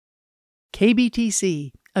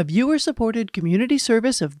KBTC, a viewer-supported community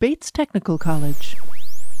service of Bates Technical College.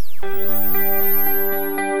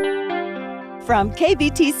 From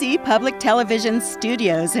KBTC Public Television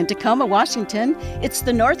Studios in Tacoma, Washington, it's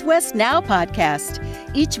the Northwest Now podcast.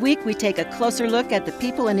 Each week, we take a closer look at the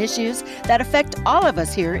people and issues that affect all of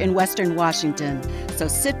us here in Western Washington. So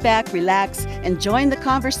sit back, relax, and join the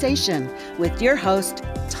conversation with your host,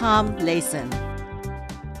 Tom Layson.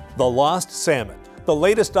 The Lost Salmon, the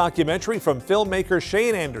latest documentary from filmmaker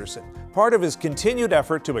Shane Anderson, part of his continued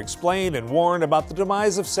effort to explain and warn about the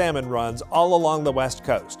demise of salmon runs all along the West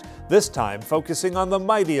Coast, this time focusing on the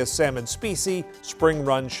mightiest salmon species, spring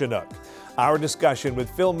run Chinook. Our discussion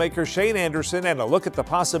with filmmaker Shane Anderson and a look at the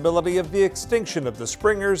possibility of the extinction of the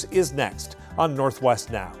springers is next on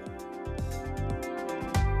Northwest Now.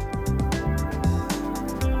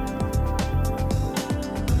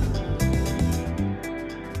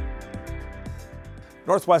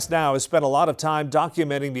 Northwest Now has spent a lot of time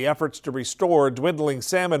documenting the efforts to restore dwindling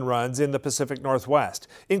salmon runs in the Pacific Northwest,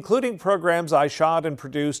 including programs I shot and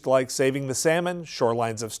produced like Saving the Salmon,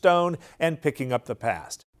 Shorelines of Stone, and Picking Up the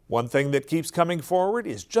Past. One thing that keeps coming forward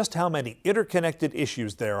is just how many interconnected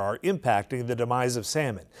issues there are impacting the demise of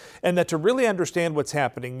salmon, and that to really understand what's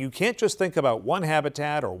happening, you can't just think about one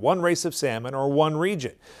habitat or one race of salmon or one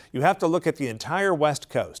region. You have to look at the entire West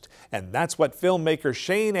Coast, and that's what filmmaker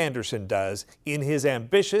Shane Anderson does in his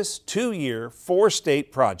ambitious 2-year,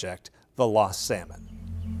 4-state project, The Lost Salmon.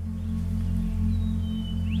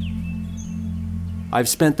 I've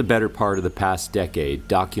spent the better part of the past decade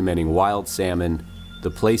documenting wild salmon, the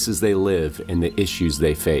places they live, and the issues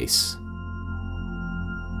they face.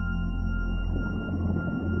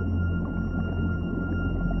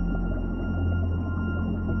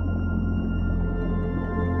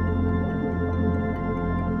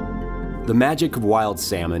 The magic of wild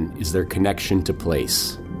salmon is their connection to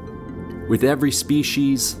place. With every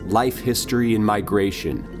species, life history, and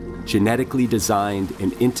migration, genetically designed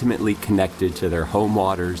and intimately connected to their home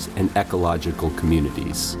waters and ecological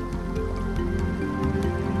communities.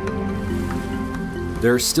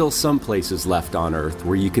 There are still some places left on Earth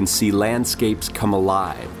where you can see landscapes come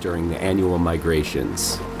alive during the annual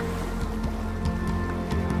migrations.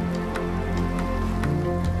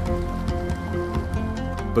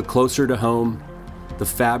 But closer to home, the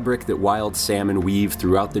fabric that wild salmon weave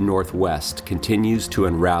throughout the Northwest continues to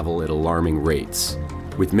unravel at alarming rates,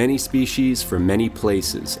 with many species from many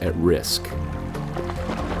places at risk.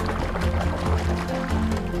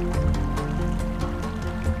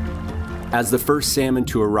 As the first salmon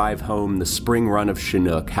to arrive home, the spring run of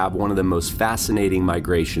Chinook have one of the most fascinating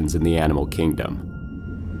migrations in the animal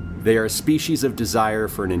kingdom. They are a species of desire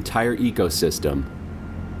for an entire ecosystem,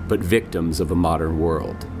 but victims of a modern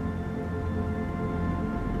world.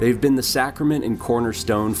 They've been the sacrament and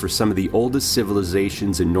cornerstone for some of the oldest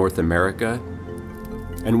civilizations in North America,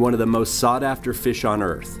 and one of the most sought-after fish on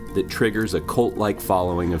Earth that triggers a cult-like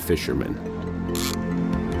following of fishermen.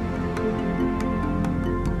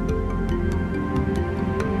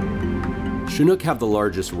 Chinook have the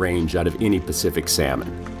largest range out of any Pacific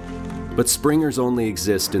salmon, but springers only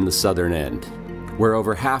exist in the southern end, where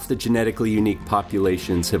over half the genetically unique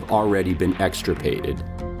populations have already been extirpated.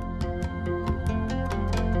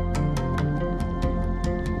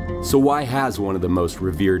 So why has one of the most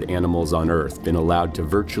revered animals on Earth been allowed to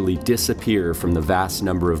virtually disappear from the vast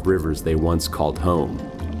number of rivers they once called home?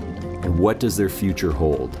 And what does their future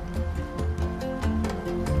hold?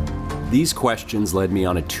 These questions led me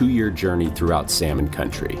on a 2-year journey throughout salmon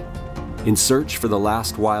country, in search for the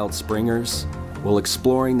last wild springers, while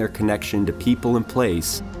exploring their connection to people and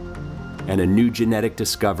place, and a new genetic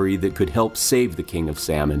discovery that could help save the king of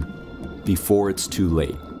salmon before it's too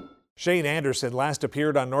late. Shane Anderson last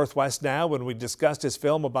appeared on Northwest Now when we discussed his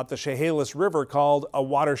film about the Chehalis River called A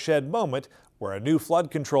Watershed Moment, where a new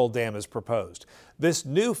flood control dam is proposed. This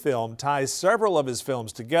new film ties several of his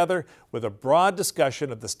films together with a broad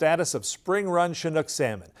discussion of the status of spring run Chinook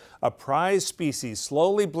salmon, a prized species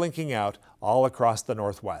slowly blinking out all across the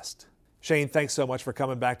Northwest. Shane, thanks so much for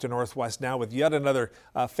coming back to Northwest Now with yet another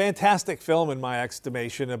fantastic film, in my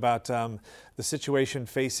estimation, about the situation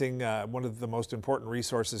facing one of the most important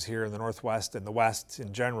resources here in the Northwest and the West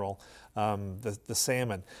in general, the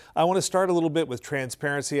salmon. I want to start a little bit with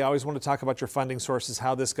transparency. I always want to talk about your funding sources,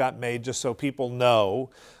 how this got made, just so people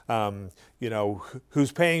know,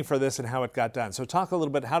 who's paying for this and how it got done. So talk a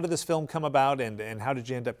little bit, how did this film come about and how did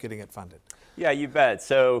you end up getting it funded? Yeah, you bet.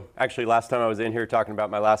 So actually last time I was in here talking about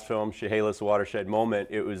my last film, Chehalis, A Watershed Moment,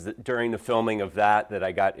 it was during the filming of that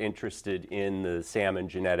I got interested in the salmon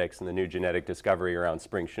genetics and the new genetic discovery around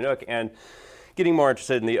spring Chinook. And getting more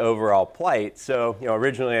interested in the overall plight. So,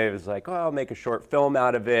 originally I was like, I'll make a short film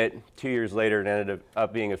out of it. 2 years later, it ended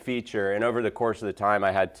up being a feature. And over the course of the time,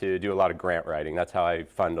 I had to do a lot of grant writing. That's how I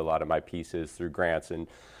fund a lot of my pieces, through grants and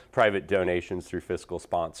private donations through fiscal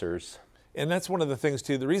sponsors. And that's one of the things,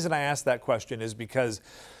 too. The reason I asked that question is because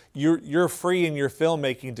you're free in your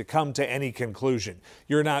filmmaking to come to any conclusion.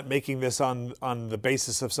 You're not making this on the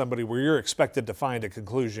basis of somebody where you're expected to find a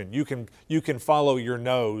conclusion. You can follow your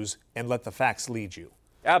nose and let the facts lead you.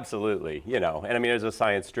 Absolutely, and I mean, it's a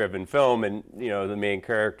science-driven film, and the main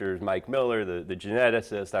character is Mike Miller, the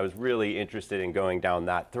geneticist. I was really interested in going down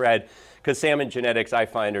that thread because salmon genetics, I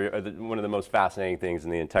find, are one of the most fascinating things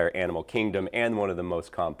in the entire animal kingdom and one of the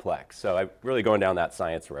most complex. So I'm really going down that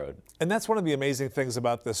science road. And that's one of the amazing things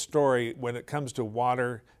about this story when it comes to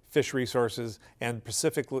water, fish resources, and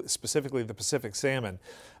specifically the Pacific salmon.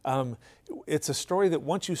 It's a story that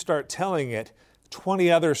once you start telling it,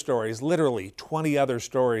 20 other stories, literally 20 other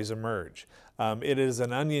stories emerge. It is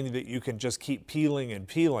an onion that you can just keep peeling and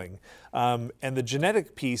peeling. And the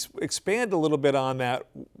genetic piece, expand a little bit on that.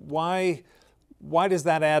 Why does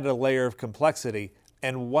that add a layer of complexity?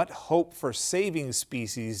 And what hope for saving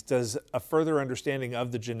species does a further understanding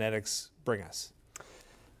of the genetics bring us?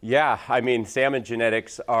 Yeah, I mean, salmon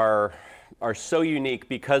genetics are so unique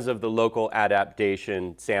because of the local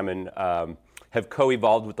adaptation. Salmon have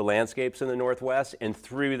co-evolved with the landscapes in the Northwest, and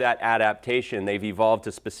through that adaptation, they've evolved to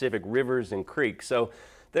specific rivers and creeks. So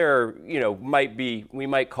there are, we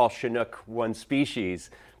might call Chinook one species,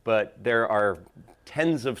 but there are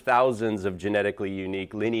tens of thousands of genetically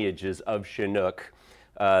unique lineages of Chinook.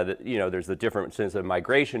 There's the differences of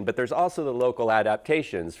migration, but there's also the local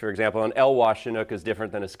adaptations. For example, an Elwha Chinook is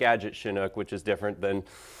different than a Skagit Chinook, which is different than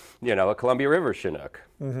a Columbia River Chinook.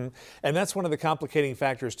 Mm-hmm. And that's one of the complicating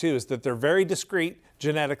factors, too, is that they're very discrete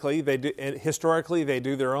genetically. Historically, they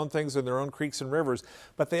do their own things in their own creeks and rivers,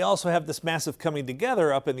 but they also have this massive coming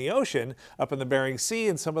together up in the ocean, up in the Bering Sea,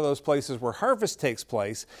 and some of those places where harvest takes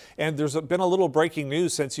place. And there's been a little breaking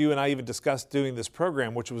news since you and I even discussed doing this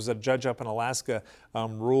program, which was a judge up in Alaska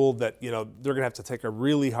ruled that, they're going to have to take a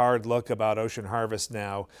really hard look about ocean harvest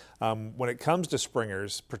now when it comes to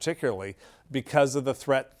springers, particularly because of the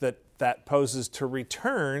threat that poses to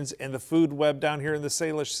returns in the food web down here in the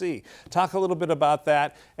Salish Sea. Talk a little bit about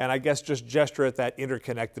that, and I guess just gesture at that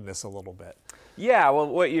interconnectedness a little bit. Yeah, well,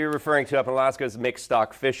 what you're referring to up in Alaska is mixed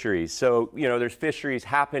stock fisheries. So, there's fisheries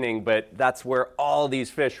happening, but that's where all these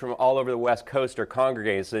fish from all over the West Coast are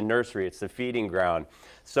congregating. It's the nursery, it's the feeding ground.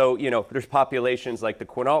 So, there's populations like the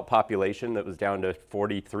Quinault population that was down to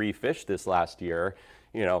 43 fish this last year.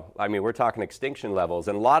 We're talking extinction levels,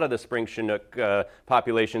 and a lot of the spring Chinook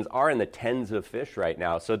populations are in the tens of fish right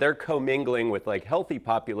now. So they're commingling with healthy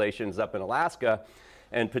populations up in Alaska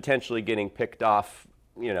and potentially getting picked off,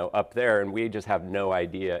 up there, and we just have no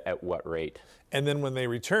idea at what rate. And then when they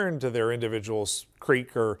return to their individual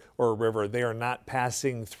creek or river, they are not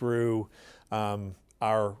passing through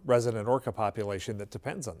our resident orca population that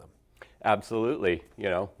depends on them. Absolutely.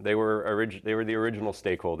 They were the original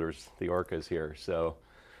stakeholders, the orcas here. So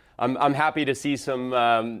I'm happy to see some,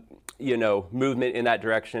 movement in that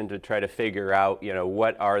direction to try to figure out,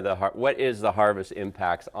 what is the harvest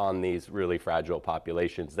impacts on these really fragile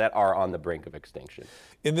populations that are on the brink of extinction.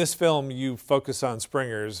 In this film, you focus on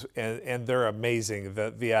springers, and they're amazing.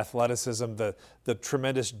 The athleticism, the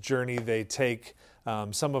tremendous journey they take.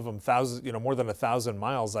 Some of them more than 1,000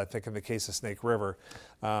 miles, I think, in the case of Snake River.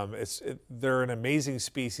 They're an amazing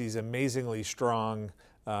species, amazingly strong,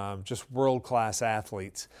 just world-class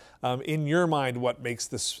athletes. In your mind, what makes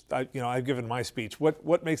this? I've given my speech.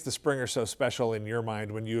 What makes the springer so special in your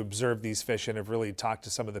mind when you observe these fish and have really talked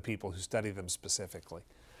to some of the people who study them specifically?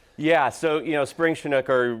 Yeah, so, spring Chinook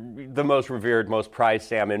are the most revered, most prized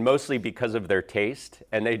salmon, mostly because of their taste,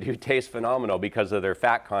 and they do taste phenomenal because of their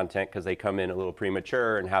fat content, because they come in a little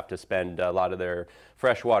premature and have to spend a lot of their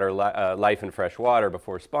freshwater life in freshwater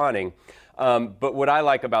before spawning. But what I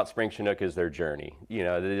like about spring Chinook is their journey,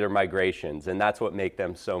 their migrations, and that's what make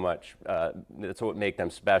them that's what make them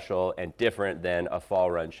special and different than a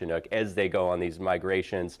fall run Chinook as they go on these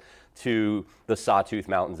migrations to the Sawtooth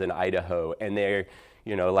Mountains in Idaho, and they're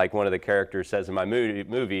like one of the characters says in my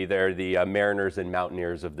movie, they're the mariners and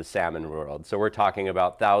mountaineers of the salmon world. So we're talking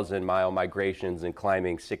about 1,000-mile migrations and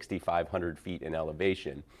climbing 6,500 feet in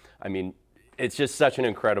elevation. I mean, it's just such an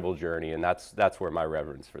incredible journey, and that's where my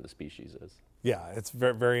reverence for the species is. Yeah, it's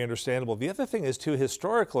very, very understandable. The other thing is, too,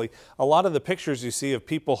 historically, a lot of the pictures you see of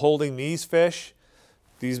people holding these fish,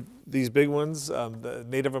 these big ones, the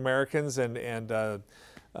Native Americans and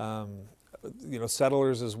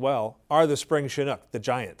settlers as well, are the spring Chinook, the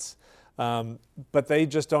giants. but they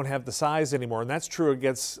just don't have the size anymore. And that's true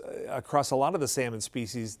across a lot of the salmon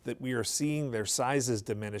species that we are seeing their sizes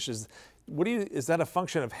diminish. Is that a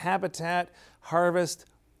function of habitat, harvest,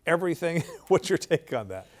 everything? What's your take on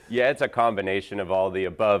that? Yeah, it's a combination of all the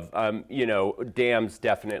above. Dams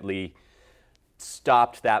definitely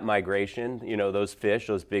stopped that migration. Those fish,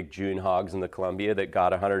 those big June hogs in the Columbia that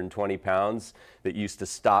got 120 pounds, that used to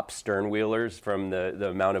stop stern wheelers from the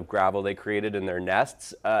amount of gravel they created in their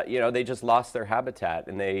nests, they just lost their habitat.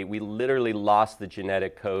 And we literally lost the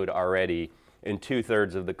genetic code already in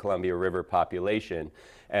 2/3 of the Columbia River population.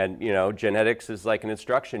 And, genetics is like an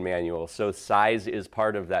instruction manual. So size is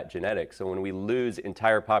part of that genetics. So when we lose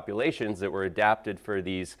entire populations that were adapted for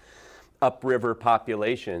these upriver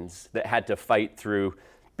populations that had to fight through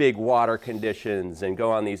big water conditions and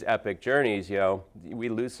go on these epic journeys, we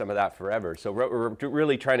lose some of that forever. So what we're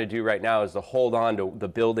really trying to do right now is to hold on to the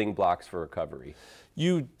building blocks for recovery.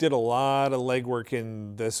 You did a lot of legwork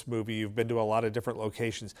in this movie. You've been to a lot of different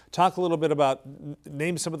locations. Talk a little bit about,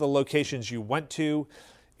 name some of the locations you went to,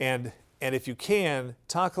 and if you can,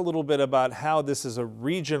 talk a little bit about how this is a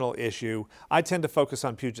regional issue. I tend to focus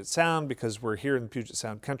on Puget Sound because we're here in Puget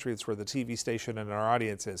Sound country. It's where the TV station and our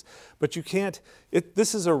audience is. But you can't,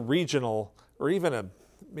 this is a regional, or even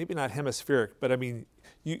maybe not hemispheric, but I mean,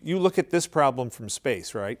 you look at this problem from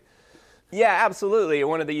space, right? Yeah, absolutely.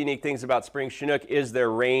 One of the unique things about spring Chinook is their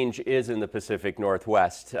range is in the Pacific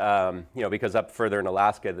Northwest. Because up further in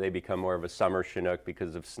Alaska, they become more of a summer Chinook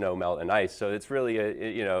because of snow melt and ice. So it's really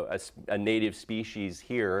a native species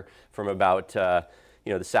here from about the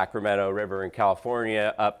Sacramento River in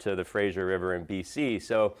California up to the Fraser River in BC.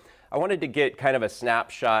 So I wanted to get kind of a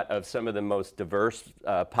snapshot of some of the most diverse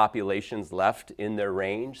populations left in their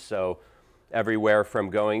range. So everywhere from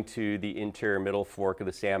going to the interior middle fork of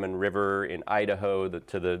the Salmon River in Idaho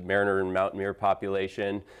to the Mariner and Mountaineer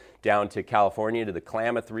population, down to California to the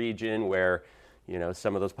Klamath region where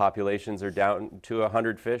some of those populations are down to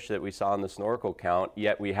 100 fish that we saw in the snorkel count,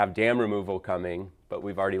 yet we have dam removal coming, but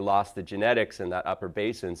we've already lost the genetics in that upper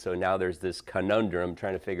basin. So now there's this conundrum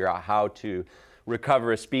trying to figure out how to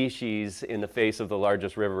recover a species in the face of the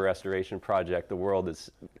largest river restoration project the world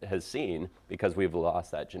has seen because we've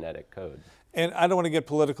lost that genetic code. And I don't want to get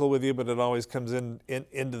political with you, but it always comes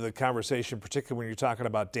into the conversation, particularly when you're talking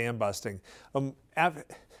about dam busting.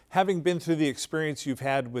 Having been through the experience you've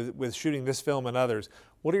had with shooting this film and others,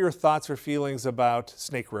 what are your thoughts or feelings about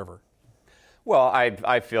Snake River? Well,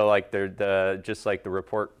 I feel like just like the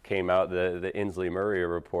report came out, the Inslee-Murray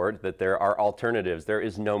report, that there are alternatives. There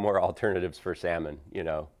is no more alternatives for salmon.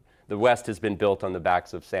 The West has been built on the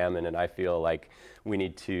backs of salmon, and I feel like we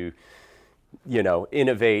need to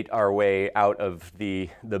innovate our way out of the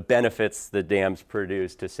benefits the dams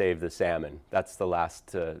produce to save the salmon. That's the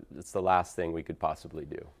last thing we could possibly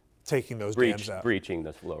do. Taking those dams out. Breaching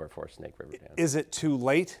the lower Forest Snake River dam. Is it too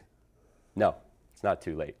late? No, it's not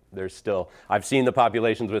too late. I've seen the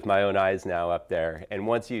populations with my own eyes now up there. And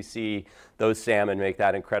once you see those salmon make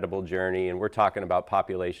that incredible journey, and we're talking about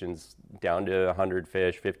populations down to 100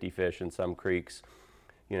 fish, 50 fish in some creeks,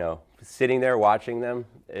 sitting there watching them,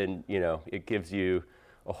 and it gives you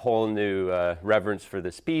a whole new reverence for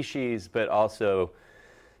the species, but also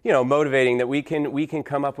motivating that we can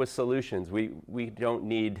come up with solutions. We don't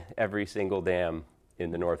need every single dam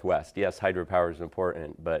in the Northwest. Yes, hydropower is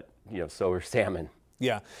important, but so are salmon.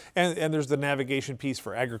 Yeah, and there's the navigation piece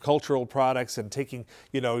for agricultural products, and taking,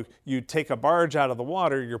 you take a barge out of the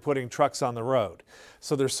water, you're putting trucks on the road.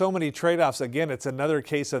 So there's so many trade-offs. Again, it's another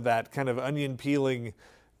case of that kind of onion peeling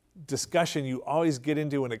discussion you always get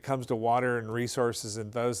into when it comes to water and resources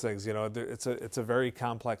and those things. It's a very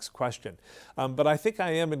complex question. But I think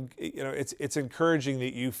it's encouraging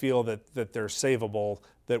that you feel that they're savable,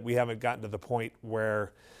 that we haven't gotten to the point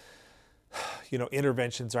where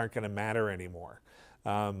interventions aren't going to matter anymore.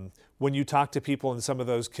 When you talk to people in some of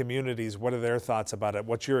those communities, what are their thoughts about it?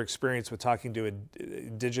 What's your experience with talking to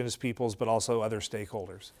indigenous peoples, but also other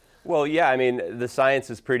stakeholders? Well, yeah, I mean, the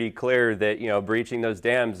science is pretty clear that, breaching those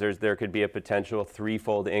dams, there could be a potential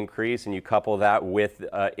threefold increase, and you couple that with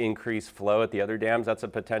increased flow at the other dams, that's a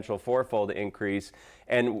potential fourfold increase.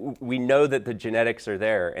 And we know that the genetics are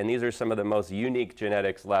there, and these are some of the most unique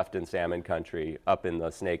genetics left in salmon country up in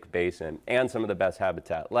the Snake Basin, and some of the best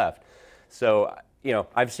habitat left. So,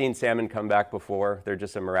 I've seen salmon come back before. They're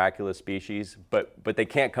just a miraculous species, but they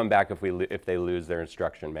can't come back if they lose their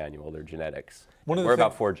instruction manual, their genetics. We're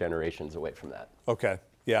about 4 generations away from that. Okay,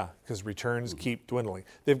 yeah, because returns keep dwindling.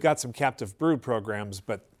 They've got some captive brood programs,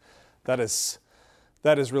 but that is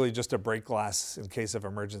That is really just a break glass in case of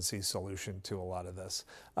emergency solution to a lot of this.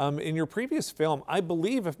 In your previous film, I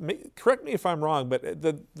believe, correct me if I'm wrong, but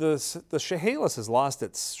the Chehalis has lost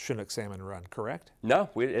its Chinook salmon run, correct? No,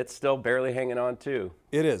 it's still barely hanging on too.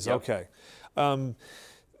 It is, Yep. okay.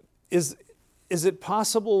 Is it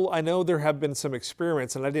possible, I know there have been some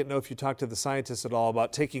experiments, and I didn't know if you talked to the scientists at all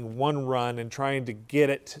about taking one run and trying to get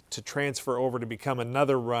it to transfer over to become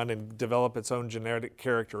another run and develop its own genetic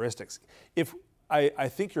characteristics. I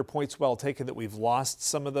think your point's well taken that we've lost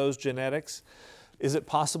some of those genetics. Is it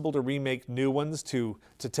possible to remake new ones, to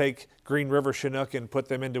take Green River Chinook and put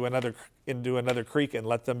them into another creek and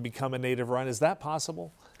let them become a native run? Is that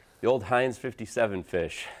possible? The old Heinz 57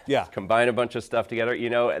 fish. Yeah. Combine a bunch of stuff together.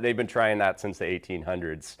 You know, they've been trying that since the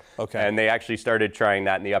 1800s. Okay. And they actually started trying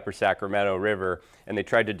that in the upper Sacramento River, and they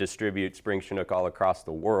tried to distribute spring Chinook all across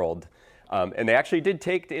the world. And they actually did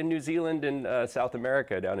take in New Zealand and South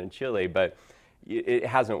America, down in Chile, but it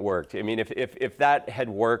hasn't worked. I mean, if that had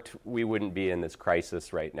worked, we wouldn't be in this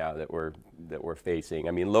crisis right now that we're facing.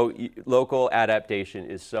 I mean, local adaptation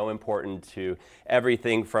is so important to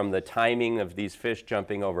everything from the timing of these fish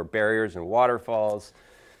jumping over barriers and waterfalls,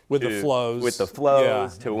 With the flows,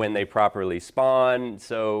 yeah, to when they properly spawn.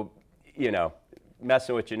 So, you know,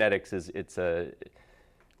 messing with genetics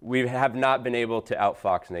we have not been able to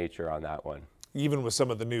outfox nature on that one. Even with some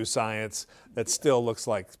of the new science, that still looks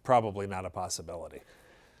like probably not a possibility.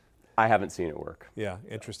 I haven't seen it work. Yeah,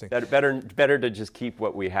 interesting. Better to just keep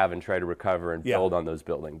what we have and try to recover and build on those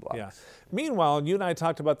building blocks. Yeah. Meanwhile, and you and I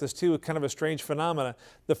talked about this too, kind of a strange phenomena.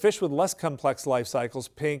 The fish with less complex life cycles,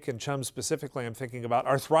 pink and chum specifically I'm thinking about,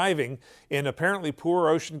 are thriving in apparently poor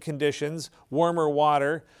ocean conditions, warmer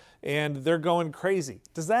water, and they're going crazy.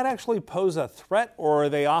 Does that actually pose a threat, or are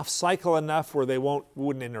they off cycle enough where they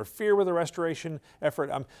wouldn't interfere with the restoration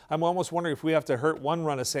effort? I'm almost wondering if we have to hurt one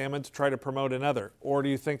run of salmon to try to promote another, or do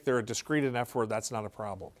you think they're discrete enough where that's not a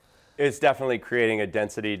problem? It's definitely creating a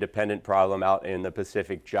density-dependent problem out in the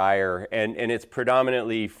Pacific Gyre, and it's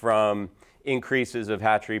predominantly from increases of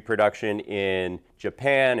hatchery production in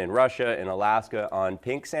Japan and Russia and Alaska on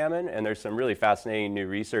pink salmon. And there's some really fascinating new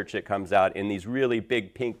research that comes out in these really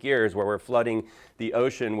big pink years where we're flooding the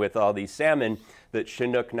ocean with all these salmon, that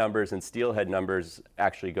Chinook numbers and steelhead numbers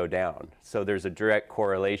actually go down. So there's a direct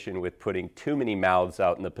correlation with putting too many mouths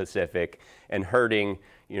out in the Pacific and hurting,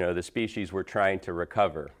 the species we're trying to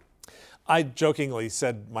recover. I jokingly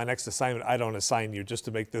said my next assignment, I don't assign you, just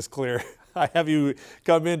to make this clear. I have you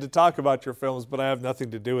come in to talk about your films, but I have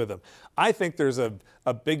nothing to do with them. I think there's a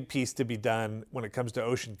big piece to be done when it comes to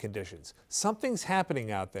ocean conditions. Something's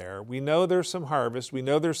happening out there. We know there's some harvest. We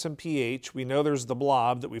know there's some pH. We know there's the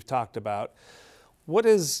blob that we've talked about. What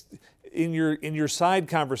is, in your side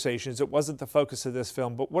conversations, it wasn't the focus of this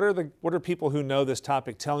film, but what are people who know this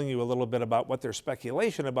topic telling you a little bit about what their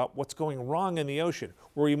speculation about what's going wrong in the ocean,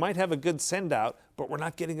 where you might have a good send out, but we're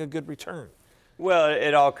not getting a good return? Well,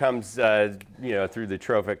 it all comes, through the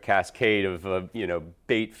trophic cascade of,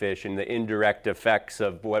 bait fish and the indirect effects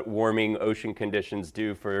of what warming ocean conditions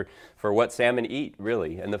do for what salmon eat,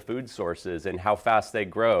 really, and the food sources and how fast they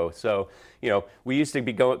grow. So, we used to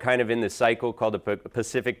be going kind of in this cycle called the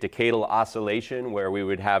Pacific Decadal Oscillation, where we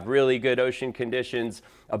would have really good ocean conditions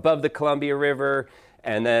above the Columbia River,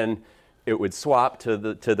 and then it would swap to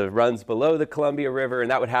the runs below the Columbia River,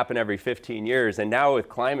 and that would happen every 15 years. And now with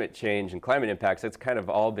climate change and climate impacts, it's kind of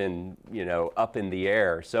all been, up in the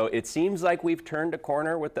air. So it seems like we've turned a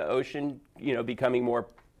corner with the ocean, becoming more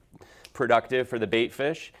productive for the bait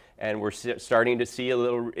fish, and we're starting to see a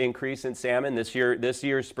little increase in salmon. This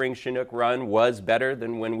year's spring Chinook run was better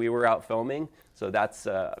than when we were out filming. So that's,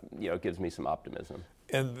 gives me some optimism.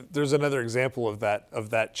 And there's another example of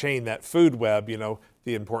that chain, that food web,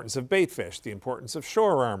 the importance of bait fish, the importance of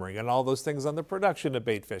shore armoring, and all those things on the production of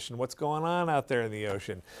bait fish and what's going on out there in the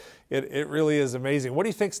ocean. It really is amazing. What do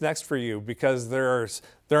you think's next for you? Because there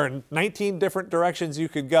are 19 different directions you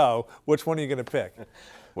could go. Which one are you going to pick?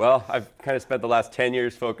 Well, I've kind of spent the last 10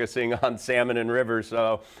 years focusing on salmon and rivers,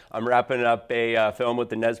 so I'm wrapping up a film with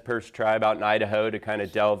the Nez Perce tribe out in Idaho to kind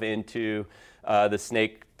of delve into the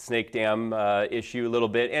snake dam issue a little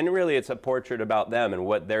bit, and really it's a portrait about them and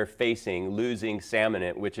what they're facing, losing salmon,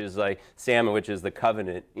 which is the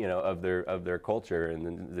covenant, of their culture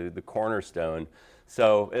and the cornerstone.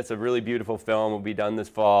 So it's a really beautiful film. Will be done this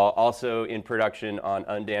fall. Also in production on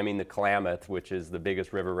undamming the Klamath, which is the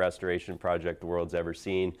biggest river restoration project the world's ever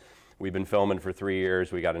seen. We've been filming for 3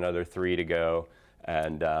 years. We got another 3 to go,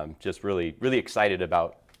 and just really, really excited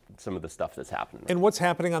about some of the stuff that's happening. And what's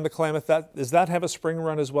happening on the Klamath? Does that have a spring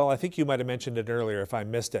run as well? I think you might have mentioned it earlier if I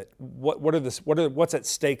missed it. What's at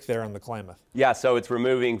stake there on the Klamath? Yeah, so it's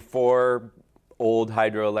removing 4 old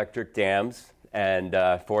hydroelectric dams, and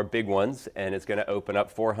 4 big ones, and it's going to open up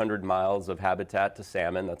 400 miles of habitat to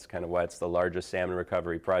salmon. That's kind of why it's the largest salmon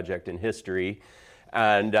recovery project in history.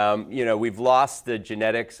 And we've lost the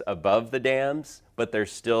genetics above the dams, but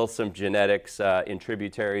there's still some genetics in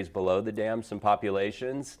tributaries below the dams, some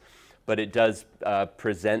populations. But it does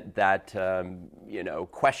present that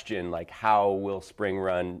question, like how will spring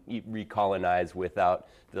run recolonize without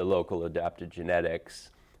the local adapted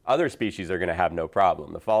genetics? Other species are going to have no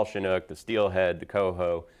problem. The fall chinook, the steelhead, the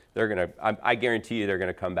coho, I guarantee you they're going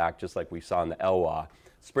to come back just like we saw in the Elwha.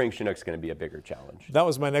 Spring chinook's going to be a bigger challenge. That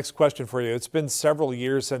was my next question for you. It's been several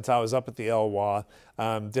years since I was up at the Elwha.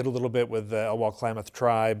 Did a little bit with the Elwha Klamath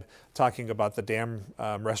tribe, talking about the dam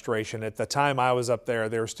restoration. At the time I was up there,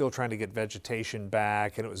 they were still trying to get vegetation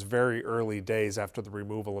back, and it was very early days after the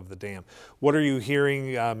removal of the dam. What are you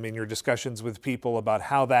hearing in your discussions with people about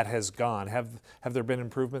how that has gone? Have there been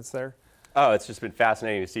improvements there? Oh, it's just been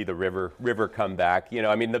fascinating to see the river come back.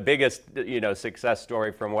 The biggest, success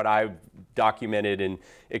story from what I've documented and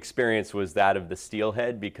experienced was that of the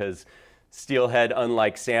steelhead, because steelhead,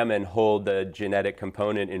 unlike salmon, hold the genetic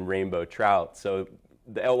component in rainbow trout. So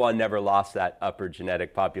the Elwha never lost that upper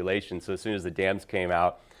genetic population. So as soon as the dams came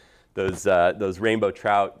out, those rainbow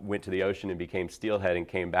trout went to the ocean and became steelhead and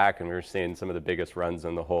came back, and we were seeing some of the biggest runs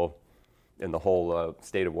in the whole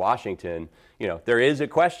state of Washington. There is a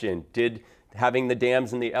question: did having the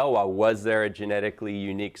dams in the Elwha, was there a genetically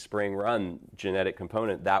unique spring run genetic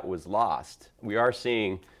component that was lost? We are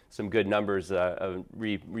seeing some good numbers of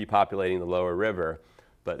repopulating the lower river,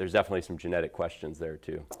 but there's definitely some genetic questions there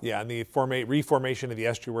too. Yeah, and the reformation of the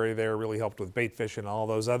estuary there really helped with bait fish and all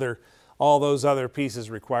those other pieces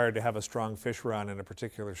required to have a strong fish run in a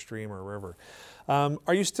particular stream or river.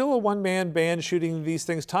 Are you still a one-man band shooting these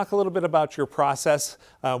things? Talk a little bit about your process.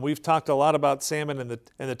 We've talked a lot about salmon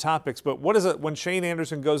and the topics, but what is it when Shane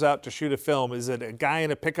Anderson goes out to shoot a film? Is it a guy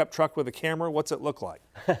in a pickup truck with a camera? What's it look like?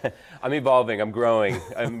 I'm evolving. I'm growing.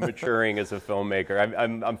 I'm maturing as a filmmaker.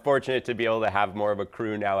 I'm fortunate to be able to have more of a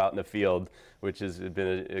crew now out in the field, which has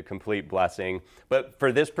been a complete blessing. But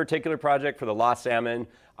for this particular project, for the Lost Salmon,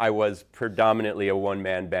 I was predominantly a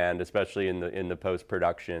one-man band, especially in the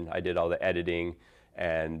post-production. I did all the editing,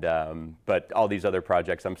 and but all these other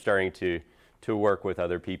projects, I'm starting to work with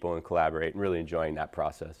other people and collaborate, and really enjoying that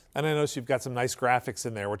process. And I notice you've got some nice graphics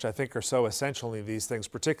in there, which I think are so essential in these things,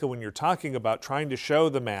 particularly when you're talking about trying to show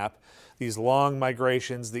the map, these long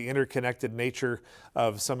migrations, the interconnected nature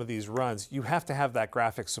of some of these runs. You have to have that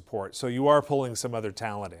graphic support, so you are pulling some other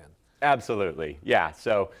talent in. Absolutely, yeah.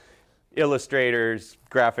 So illustrators,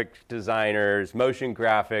 graphic designers, motion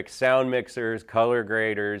graphics, sound mixers, color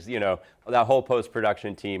graders, that whole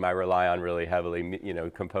post-production team I rely on really heavily,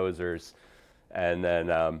 composers, and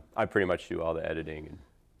then I pretty much do all the editing.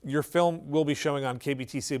 Your film will be showing on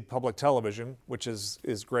KBTC Public Television, which is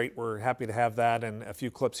great. We're happy to have that and a few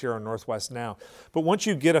clips here on Northwest Now. But once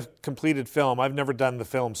you get a completed film, I've never done the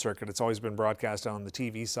film circuit. It's always been broadcast on the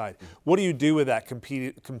TV side. What do you do with that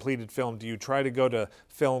completed film? Do you try to go to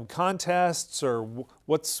film contests, or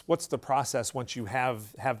what's the process once you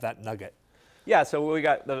have that nugget? Yeah, so we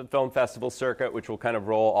got the film festival circuit, which will kind of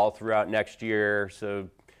roll all throughout next year. So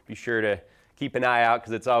be sure to keep an eye out,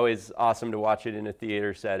 because it's always awesome to watch it in a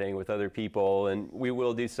theater setting with other people. And we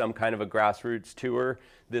will do some kind of a grassroots tour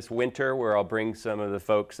this winter, where I'll bring some of the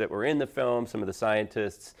folks that were in the film, some of the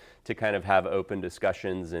scientists, to kind of have open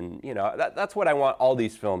discussions. And that's what I want all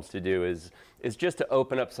these films to do, is just to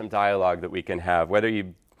open up some dialogue that we can have, whether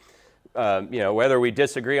whether we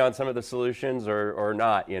disagree on some of the solutions or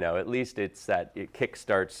not. At least it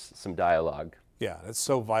kickstarts some dialogue. Yeah, it's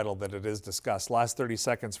so vital that it is discussed. Last 30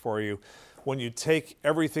 seconds for you. When you take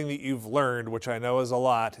everything that you've learned, which I know is a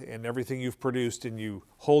lot, and everything you've produced, and you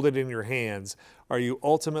hold it in your hands, are you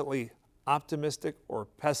ultimately optimistic or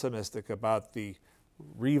pessimistic about the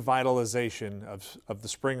revitalization of the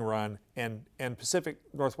spring run and Pacific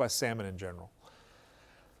Northwest salmon in general?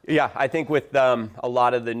 Yeah, I think with a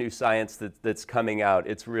lot of the new science that's coming out,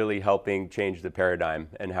 it's really helping change the paradigm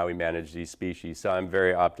and how we manage these species. So I'm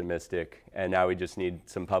very optimistic, and now we just need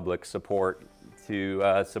some public support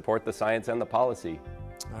to support the science and the policy.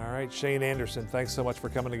 All right, Shane Anderson, thanks so much for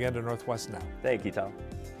coming again to Northwest Now. Thank you, Tom.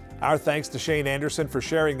 Our thanks to Shane Anderson for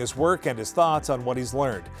sharing his work and his thoughts on what he's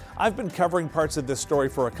learned. I've been covering parts of this story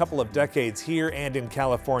for a couple of decades here and in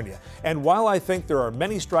California. And while I think there are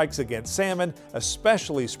many strikes against salmon,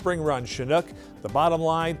 especially spring run Chinook, the bottom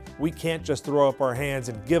line, we can't just throw up our hands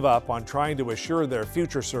and give up on trying to assure their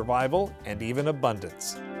future survival and even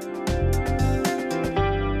abundance.